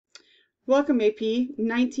Welcome, AP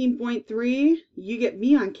 19.3. You get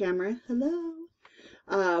me on camera. Hello.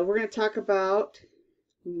 We're going to talk about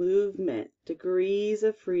movement, degrees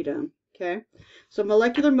of freedom. Okay. So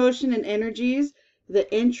molecular motion and energies,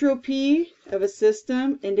 the entropy of a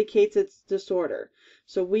system indicates its disorder.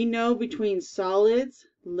 So we know between solids,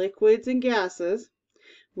 liquids, and gases,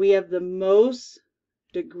 we have the most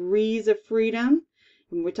degrees of freedom.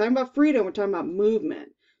 When we're talking about freedom, we're talking about movement.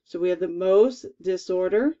 So we have the most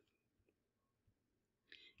disorder,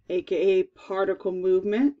 aka particle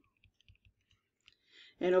movement.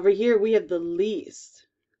 And over here we have the least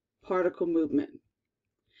particle movement.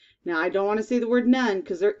 Now I don't want to say the word none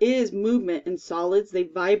because there is movement in solids. They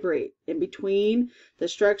vibrate in between the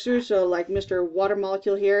structures. So like Mr. Water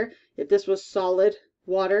Molecule here, if this was solid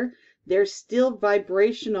water, there's still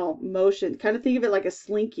vibrational motion. Kind of think of it like a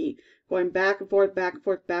slinky going back and forth, back and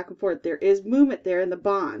forth, back and forth. There is movement there in the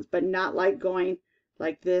bonds, but not like going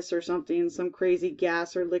like this or something, some crazy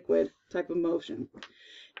gas or liquid type of motion.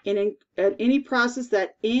 In any process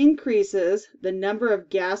that increases the number of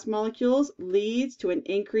gas molecules leads to an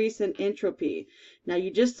increase in entropy. Now you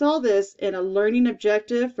just saw this in a learning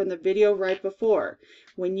objective from the video right before.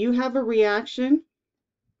 When you have a reaction,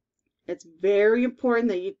 it's very important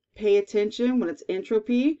that you pay attention when it's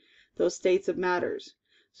entropy, those states of matters.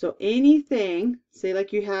 So anything, say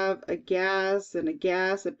like you have a gas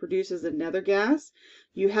that produces another gas,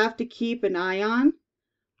 you have to keep an eye on,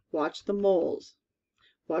 watch the moles.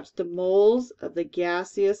 Watch the moles of the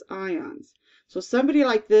gaseous ions. So somebody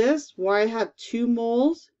like this, where I have 2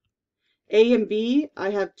 moles, A and B,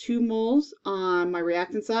 I have 2 moles on my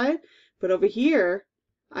reactant side, but over here,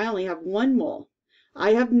 I only have 1 mole.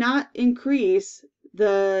 I have not increased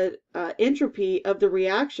the entropy of the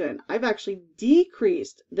reaction. I've actually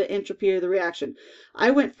decreased the entropy of the reaction.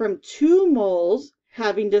 I went from 2 moles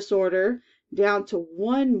having disorder down to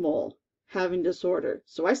 1 mole having disorder.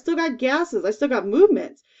 So I still got gases, I still got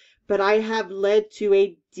movements, but I have led to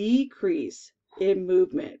a decrease in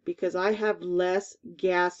movement because I have less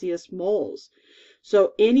gaseous moles.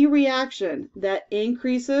 So any reaction that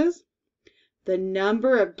increases the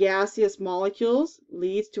number of gaseous molecules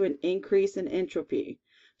leads to an increase in entropy.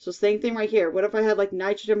 So same thing right here. What if I had like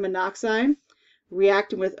nitrogen monoxide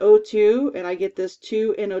reacting with O2 and I get this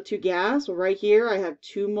 2NO2 gas? Well, right here I have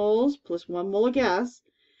 2 moles plus 1 mole of gas,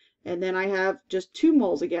 and then I have just 2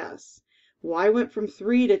 moles of gas. Well, I went from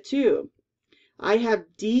 3 to 2. I have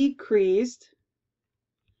decreased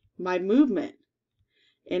my movement.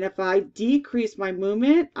 And if I decrease my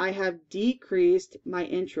movement, I have decreased my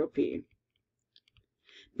entropy.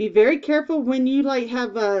 Be very careful when you like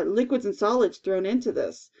have liquids and solids thrown into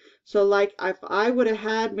this. So like if I would have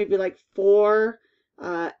had maybe like 4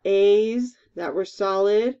 A's that were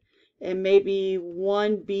solid and maybe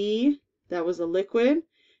 1 B that was a liquid,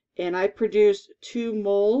 and I produced 2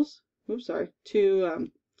 moles, oops, sorry, 2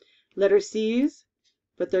 letter C's,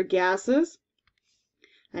 but they're gases.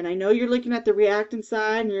 And I know you're looking at the reactant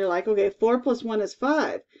side and you're like, okay, 4 plus 1 is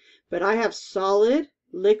 5. But I have solid,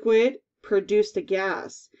 liquid, produced a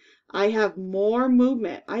gas. I have more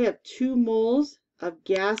movement. I have 2 moles of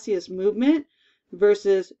gaseous movement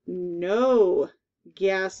versus no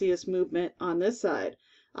gaseous movement on this side.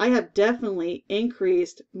 I have definitely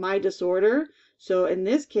increased my disorder. So in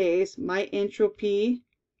this case, my entropy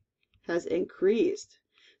has increased.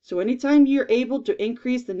 So anytime you're able to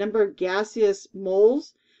increase the number of gaseous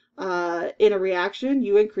moles in a reaction,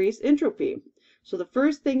 you increase entropy. So the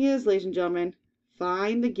first thing is, ladies and gentlemen,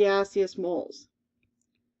 find the gaseous moles.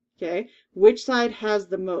 Okay, which side has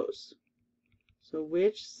the most? So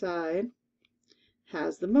which side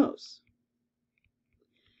has the most?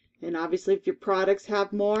 And obviously if your products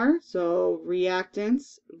have more, so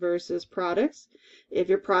reactants versus products, if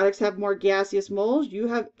your products have more gaseous moles, you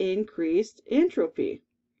have increased entropy.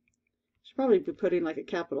 Should probably be putting like a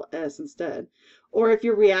capital S instead. Or if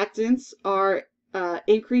your reactants are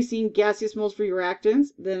increasing gaseous moles for your reactants,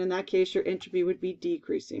 then in that case your entropy would be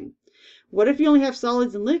decreasing. What if you only have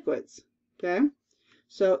solids and liquids? Okay,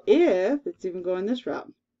 so if, let's even go in this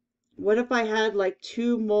route. What if I had like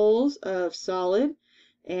 2 moles of solid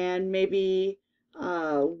and maybe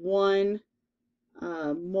 1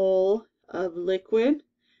 mole of liquid,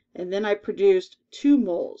 and then I produced 2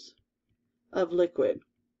 moles of liquid.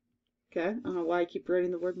 Okay, I don't know why I keep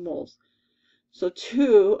writing the word moles. So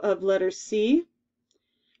 2 of letter C,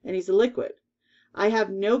 and he's a liquid. I have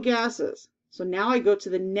no gases. So now I go to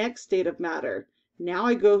the next state of matter. Now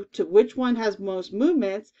I go to which one has most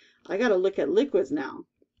movements. I got to look at liquids now.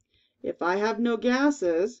 If I have no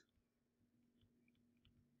gases,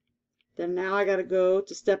 then now I got to go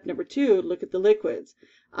to step number 2, look at the liquids.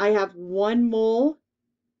 I have 1 mole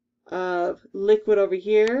of of liquid over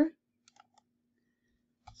here.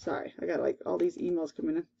 Sorry, I got like all these emails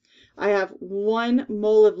coming in. I have 1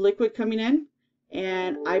 mole of liquid coming in,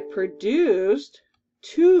 and I produced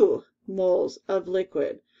 2 moles of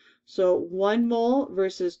liquid. So 1 mole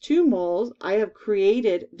versus 2 moles, I have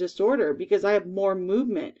created disorder because I have more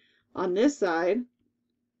movement on this side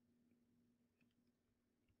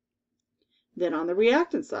than on the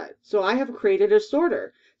reactant side. So I have created a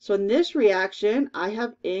disorder. So in this reaction, I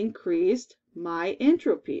have increased my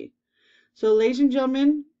entropy. So ladies and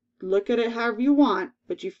gentlemen, look at it however you want,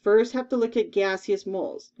 but you first have to look at gaseous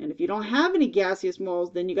moles. And if you don't have any gaseous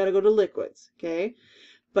moles, then you got to go to liquids, okay?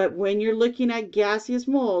 But when you're looking at gaseous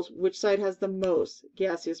moles, which side has the most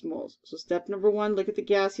gaseous moles? So step number 1, look at the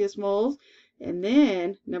gaseous moles. And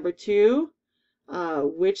then number 2,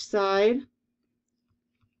 which side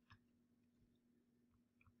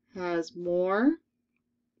has more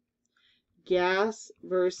gas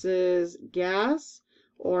versus gas,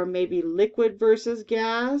 or maybe liquid versus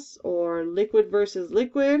gas, or liquid versus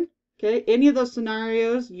liquid. Okay, any of those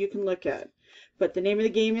scenarios you can look at. But the name of the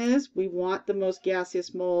game is we want the most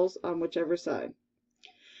gaseous moles on whichever side.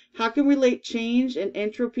 How can we relate change in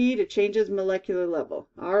entropy to changes in molecular level?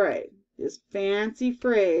 All right, this fancy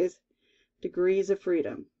phrase, degrees of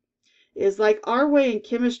freedom, is like our way in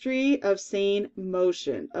chemistry of saying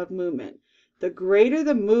motion, of movement. The greater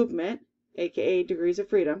the movement, aka degrees of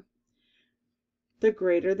freedom, the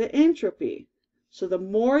greater the entropy. So the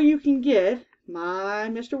more you can get, my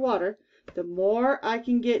Mr. Water, the more I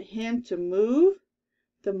can get him to move,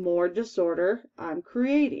 the more disorder I'm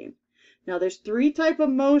creating. Now there's 3 types of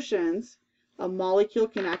motions a molecule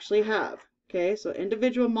can actually have. Okay, so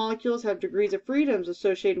individual molecules have degrees of freedoms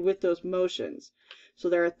associated with those motions. So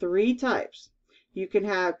there are 3 types. You can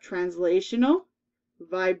have translational,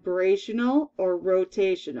 vibrational, or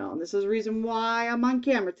rotational. And this is the reason why I'm on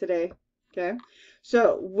camera today. Okay,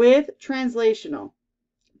 so with translational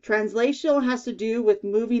has to do with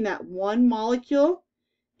moving that one molecule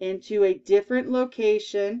into a different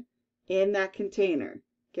location in that container.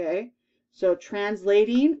 Okay, so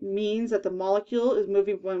translating means that the molecule is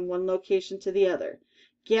moving from one location to the other.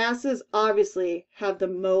 Gases obviously have the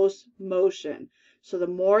most motion. So the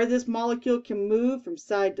more this molecule can move from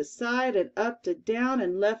side to side and up to down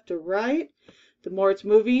and left to right, the more it's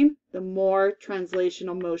moving, the more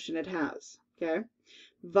translational motion it has. Okay,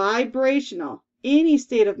 vibrational, any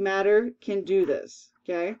state of matter can do this.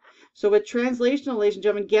 Okay, so with translational, ladies and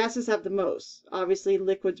gentlemen, gases have the most. Obviously,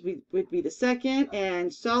 liquids would be the second,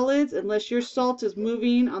 and solids, unless your salt is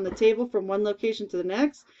moving on the table from one location to the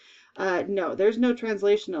next, no, there's no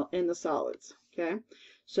translational in the solids. Okay,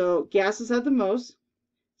 so gases have the most.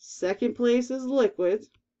 Second place is liquids,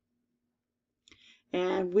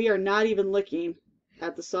 and we are not even looking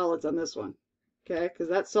at the solids on this one. Okay, because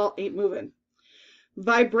that salt ain't moving.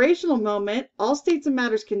 Vibrational moment, all states and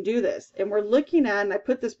matters can do this. And we're looking at, and I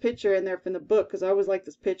put this picture in there from the book because I always like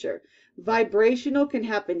this picture. Vibrational can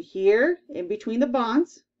happen here in between the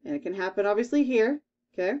bonds, and it can happen obviously here.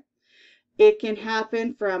 Okay, it can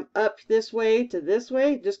happen from up this way to this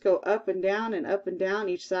way, just go up and down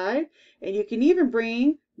each side. And you can even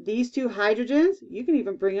bring these 2 hydrogens, you can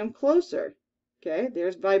even bring them closer. Okay,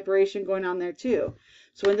 there's vibration going on there too.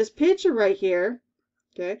 So in this picture right here,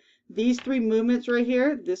 okay, these 3 movements right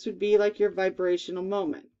here, this would be like your vibrational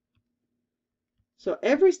moment. So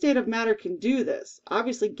every state of matter can do this.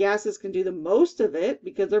 Obviously, gases can do the most of it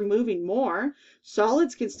because they're moving more.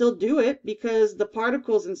 Solids can still do it because the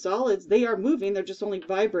particles in solids, they are moving, they're just only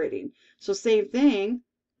vibrating. So same thing,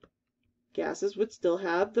 gases would still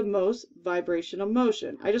have the most vibrational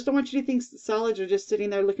motion. I just don't want you to think solids are just sitting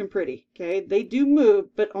there looking pretty. Okay, they do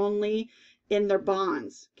move, but only in their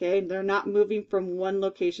bonds. Okay, they're not moving from one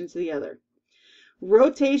location to the other.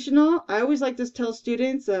 Rotational, I always like to tell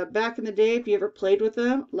students back in the day, if you ever played with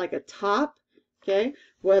them, like a top. Okay,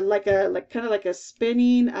 well, kind of like a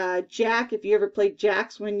spinning jack. If you ever played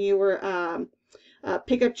jacks when you were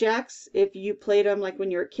pickup jacks, if you played them like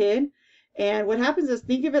when you were a kid. And what happens is,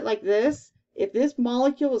 think of it like this: if this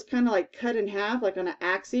molecule was kind of like cut in half, like on an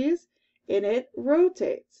axis, and it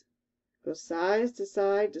rotates. Go side to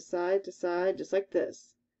side to side to side, just like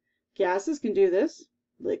this. Gases can do this.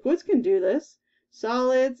 Liquids can do this.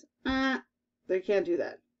 Solids, they can't do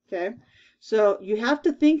that. Okay, so you have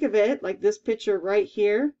to think of it like this picture right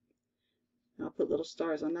here. I'll put little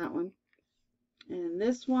stars on that one. And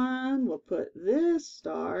this one, we'll put this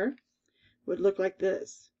star, would look like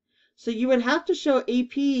this. So you would have to show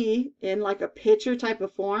AP in like a picture type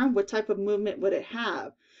of form. What type of movement would it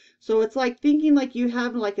have? So it's like thinking like you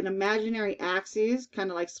have like an imaginary axis, kind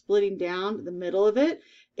of like splitting down the middle of it.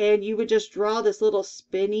 and you would just draw this little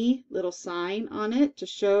spinny little sign on it to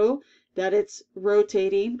show that it's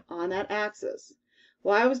rotating on that axis.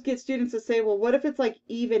 Well, I always get students to say, well, what if it's like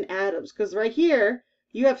even atoms? Because right here,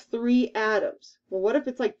 you have 3 atoms. Well, what if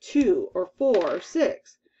it's like 2 or 4 or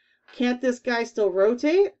 6? Can't this guy still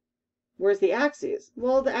rotate? Where's the axis?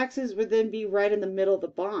 Well, the axis would then be right in the middle of the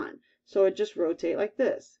bond. So it just rotate like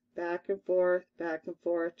this, back and forth,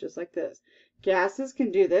 just like this. Gases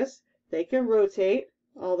can do this. They can rotate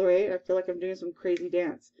all the way. I feel like I'm doing some crazy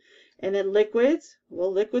dance. And then liquids,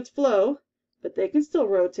 well, liquids flow, but they can still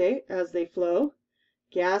rotate as they flow.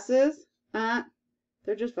 Gases,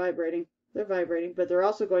 they're just vibrating. They're vibrating, but they're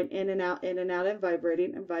also going in and out, and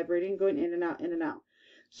vibrating, going in and out, in and out.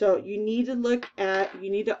 So you need to look at, you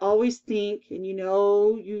need to always think, and you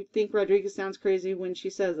know, you think Rodriguez sounds crazy when she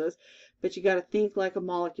says this, but you got to think like a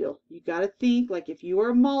molecule. You got to think like if you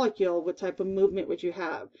were a molecule, what type of movement would you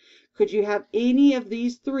have? Could you have any of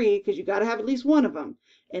these 3? Because you got to have at least one of them.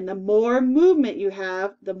 And the more movement you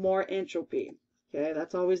have, the more entropy. Okay,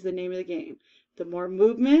 that's always the name of the game. The more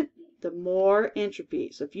movement, the more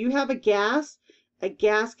entropy. So if you have a gas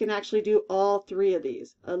can actually do all 3 of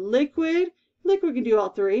these. A liquid can do all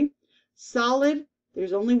 3. Solid,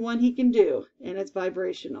 there's only one he can do, and it's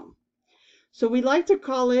vibrational. So we like to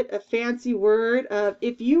call it a fancy word of,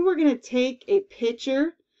 if you were going to take a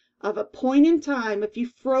picture of a point in time, if you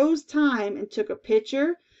froze time and took a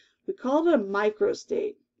picture, we call it a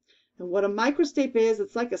microstate. And what a microstate is,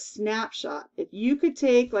 it's like a snapshot. If you could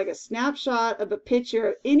take like a snapshot of a picture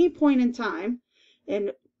at any point in time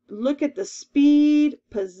and look at the speed,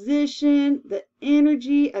 position, the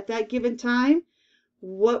energy at that given time,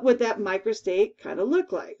 what would that microstate kind of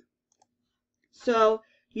look like? So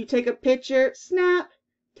you take a picture, snap,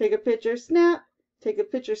 take a picture, snap, take a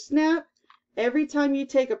picture, snap. Every time you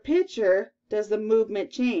take a picture, does the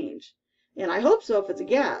movement change? And I hope so if it's a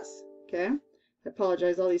gas, okay? I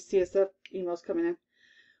apologize, all these CSF emails coming in.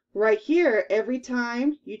 Right here, every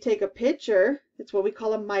time you take a picture, it's what we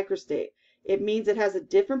call a microstate. It means it has a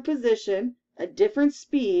different position, a different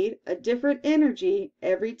speed, a different energy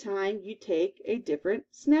every time you take a different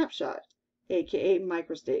snapshot, aka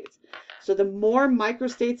microstates. So the more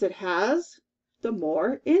microstates it has, the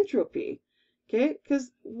more entropy. Okay,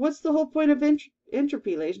 because what's the whole point of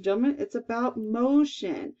entropy, ladies and gentlemen? It's about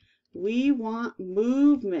motion. We want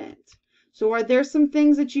movement. So are there some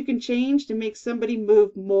things that you can change to make somebody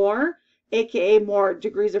move more, aka more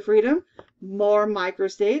degrees of freedom, more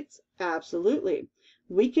microstates? Absolutely.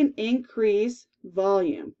 We can increase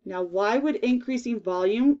volume. Now, why would increasing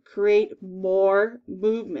volume create more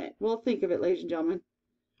movement? Well, think of it, ladies and gentlemen.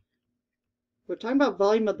 We're talking about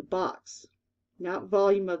volume of the box, not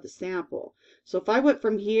volume of the sample. So if I went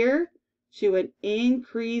from here to an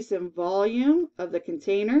increase in volume of the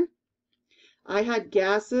container, I had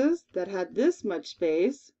gases that had this much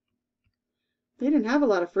space. They didn't have a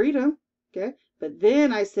lot of freedom, okay? But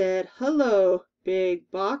then I said, hello, big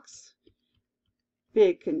box,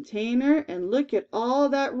 big container, and look at all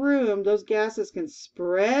that room. Those gases can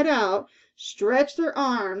spread out, stretch their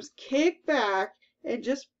arms, kick back, and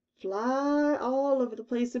just fly all over the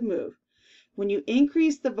place and move. When you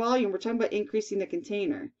increase the volume, we're talking about increasing the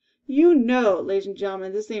container. You know, ladies and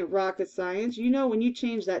gentlemen, this ain't rocket science. You know when you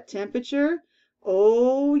change that temperature,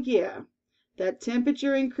 oh yeah, that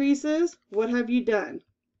temperature increases, what have you done?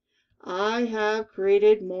 I have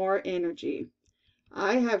created more energy.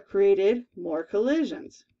 I have created more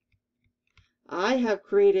collisions. I have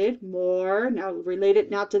created more, now related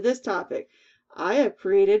now to this topic, I have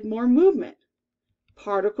created more movement,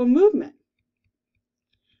 particle movement.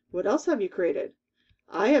 What else have you created?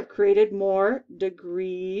 I have created more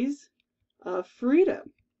degrees of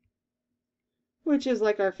freedom, which is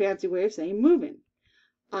like our fancy way of saying moving.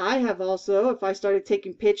 I have also, if I started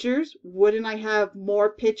taking pictures, wouldn't I have more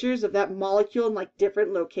pictures of that molecule in like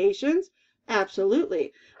different locations?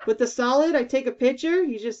 Absolutely. With the solid, I take a picture,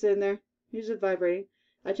 he's just sitting there, he's just vibrating.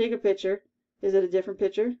 I take a picture. Is it a different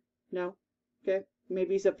picture? No. Okay.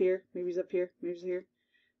 Maybe he's up here, maybe he's up here, maybe he's here.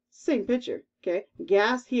 Same picture, okay?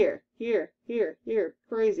 Gas here, here, here, here,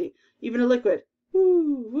 crazy. Even a liquid,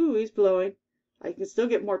 woo, woo, he's blowing. I can still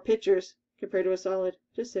get more pictures compared to a solid,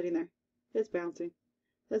 just sitting there. It's bouncing.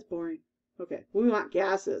 That's boring. Okay, we want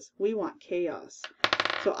gases. We want chaos.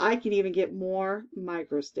 So I can even get more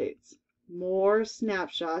microstates, more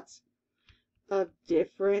snapshots of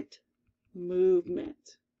different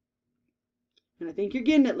movement. And I think you're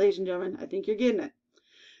getting it, ladies and gentlemen. I think you're getting it.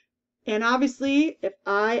 And obviously, if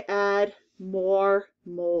I add more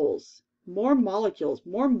moles, more molecules,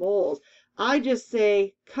 more moles, I just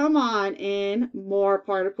say, come on in, more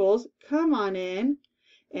particles, come on in.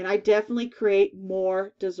 and I definitely create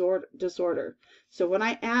more disorder. So when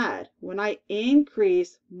I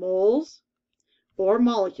increase moles or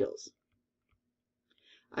molecules,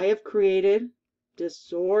 I have created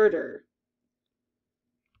disorder.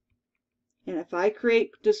 And if I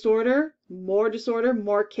create disorder,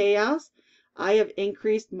 more chaos, I have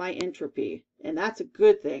increased my entropy. And that's a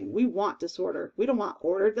good thing. We want disorder. We don't want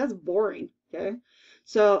order. That's boring. Okay.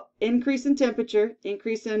 So increase in temperature,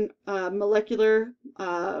 increase in molecular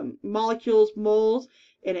molecules, moles,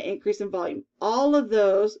 and an increase in volume. All of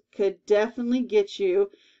those could definitely get you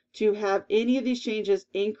to have any of these changes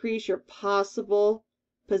increase your possible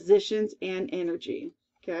positions and energy.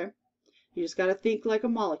 Okay. You just got to think like a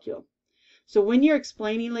molecule. So when you're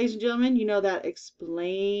explaining, ladies and gentlemen, you know that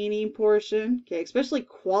explaining portion, okay, especially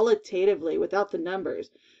qualitatively without the numbers.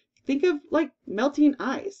 Think of like melting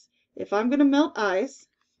ice. If I'm going to melt ice,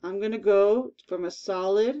 I'm going to go from a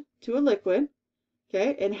solid to a liquid,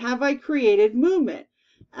 okay, and have I created movement?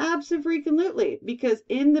 Absolutely, because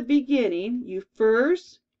in the beginning, you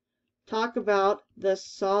first talk about the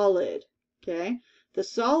solid, okay? The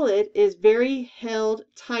solid is very held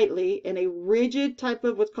tightly in a rigid type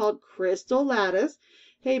of what's called crystal lattice.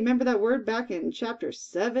 Hey, remember that word back in chapter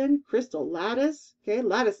 7, crystal lattice? Okay,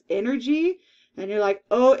 lattice energy. And you're like,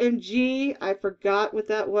 OMG, I forgot what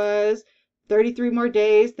that was. 33 more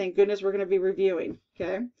days. Thank goodness we're going to be reviewing.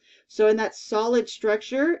 Okay, so in that solid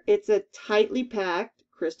structure, it's a tightly packed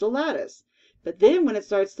crystal lattice. But then when it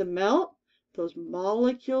starts to melt, those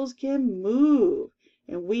molecules can move.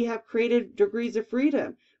 And we have created degrees of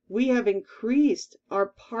freedom. We have increased our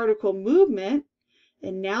particle movement,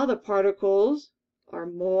 and now the particles are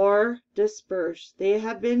more dispersed. They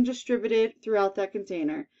have been distributed throughout that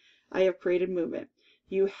container. I have created movement.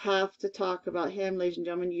 You have to talk about him, ladies and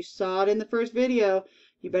gentlemen. You saw it in the first video.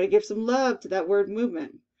 You better give some love to that word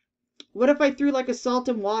movement. What if I threw like a salt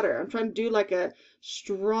and water? I'm trying to do like a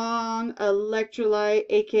strong electrolyte,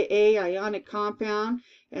 aka ionic compound,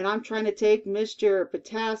 and I'm trying to take Mr.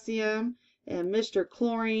 Potassium and Mr.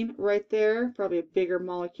 Chlorine right there, probably a bigger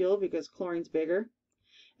molecule because chlorine's bigger.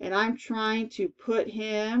 And I'm trying to put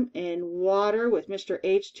him in water with Mr.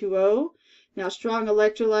 H2O. Now, strong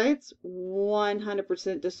electrolytes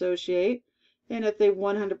 100% dissociate. And if they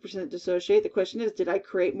 100% dissociate, the question is, did I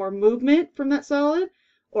create more movement from that solid?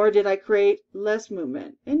 Or did I create less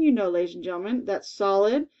movement? And you know, ladies and gentlemen, that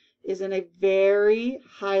solid is in a very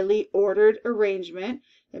highly ordered arrangement.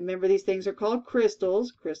 And remember, these things are called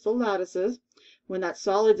crystals, crystal lattices. When that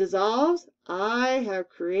solid dissolves, I have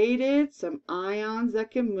created some ions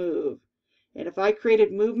that can move. And if I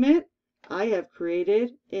created movement, I have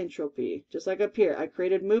created entropy. Just like up here, I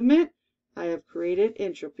created movement, I have created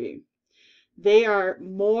entropy. They are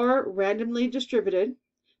more randomly distributed,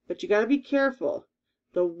 but you got to be careful.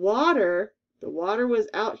 The water was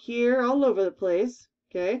out here all over the place,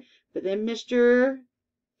 okay? But then Mr.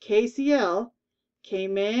 KCl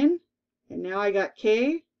came in, and now I got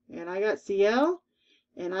K, and I got Cl,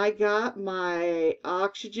 and I got my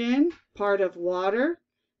oxygen, part of water,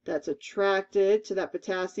 that's attracted to that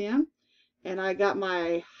potassium, and I got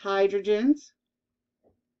my hydrogens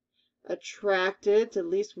attracted to at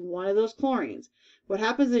least one of those chlorines. What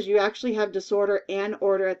happens is you actually have disorder and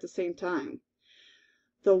order at the same time.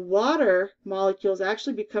 The water molecules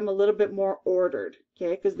actually become a little bit more ordered,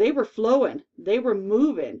 okay, because they were flowing, they were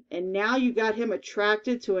moving, and now you got him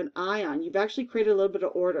attracted to an ion. You've actually created a little bit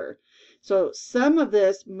of order. So some of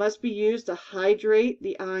this must be used to hydrate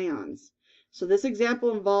the ions. So this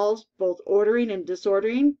example involves both ordering and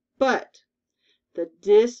disordering, but the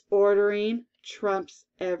disordering trumps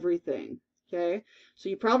everything. Okay, so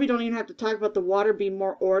you probably don't even have to talk about the water being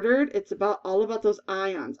more ordered. It's all about those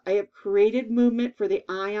ions. I have created movement for the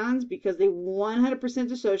ions because they 100%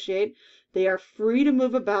 dissociate. They are free to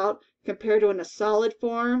move about compared to in a solid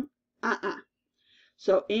form.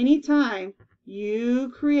 So anytime you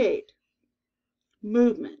create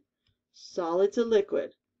movement, solid to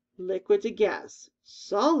liquid, liquid to gas,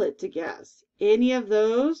 solid to gas, any of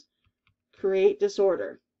those create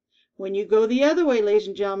disorder. When you go the other way, ladies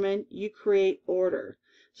and gentlemen, you create order.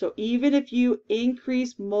 So even if you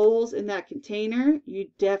increase moles in that container, you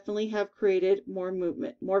definitely have created more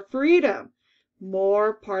movement, more freedom,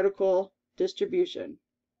 more particle distribution.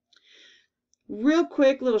 Real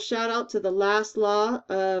quick little shout out to the last law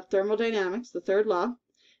of thermodynamics, the third law.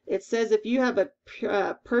 It says if you have a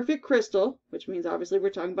perfect crystal, which means obviously we're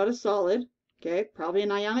talking about a solid, okay, probably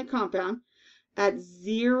an ionic compound, at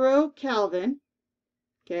 0 Kelvin,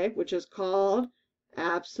 okay, which is called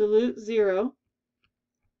absolute zero,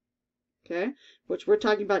 okay, which we're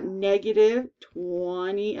talking about negative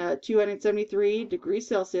 273 degrees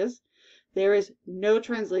Celsius. there is no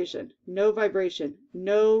translation, no vibration,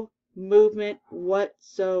 no movement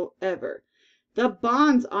whatsoever. The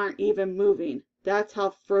bonds aren't even moving. That's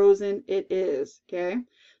how frozen it is, okay?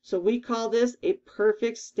 So we call this a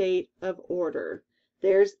perfect state of order.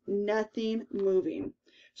 There's nothing moving.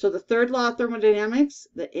 So the third law of thermodynamics,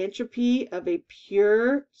 the entropy of a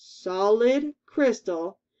pure solid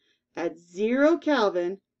crystal at 0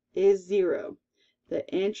 Kelvin is 0. The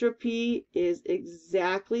entropy is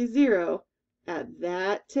exactly 0 at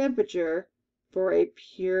that temperature for a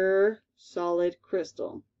pure solid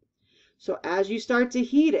crystal. So as you start to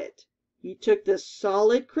heat it, you took this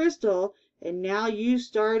solid crystal and now you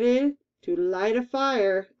started to light a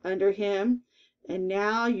fire under him, and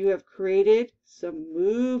now you have created some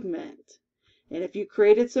movement. And if you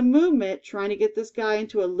created some movement trying to get this guy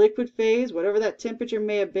into a liquid phase, whatever that temperature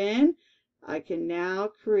may have been, I can now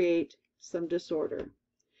create some disorder.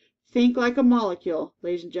 Think like a molecule,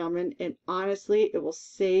 ladies and gentlemen, and honestly, it will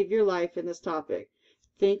save your life in this topic.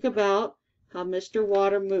 Think about how Mr.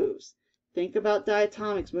 Water moves. Think about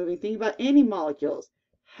diatomics moving. Think about any molecules.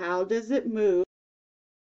 How does it move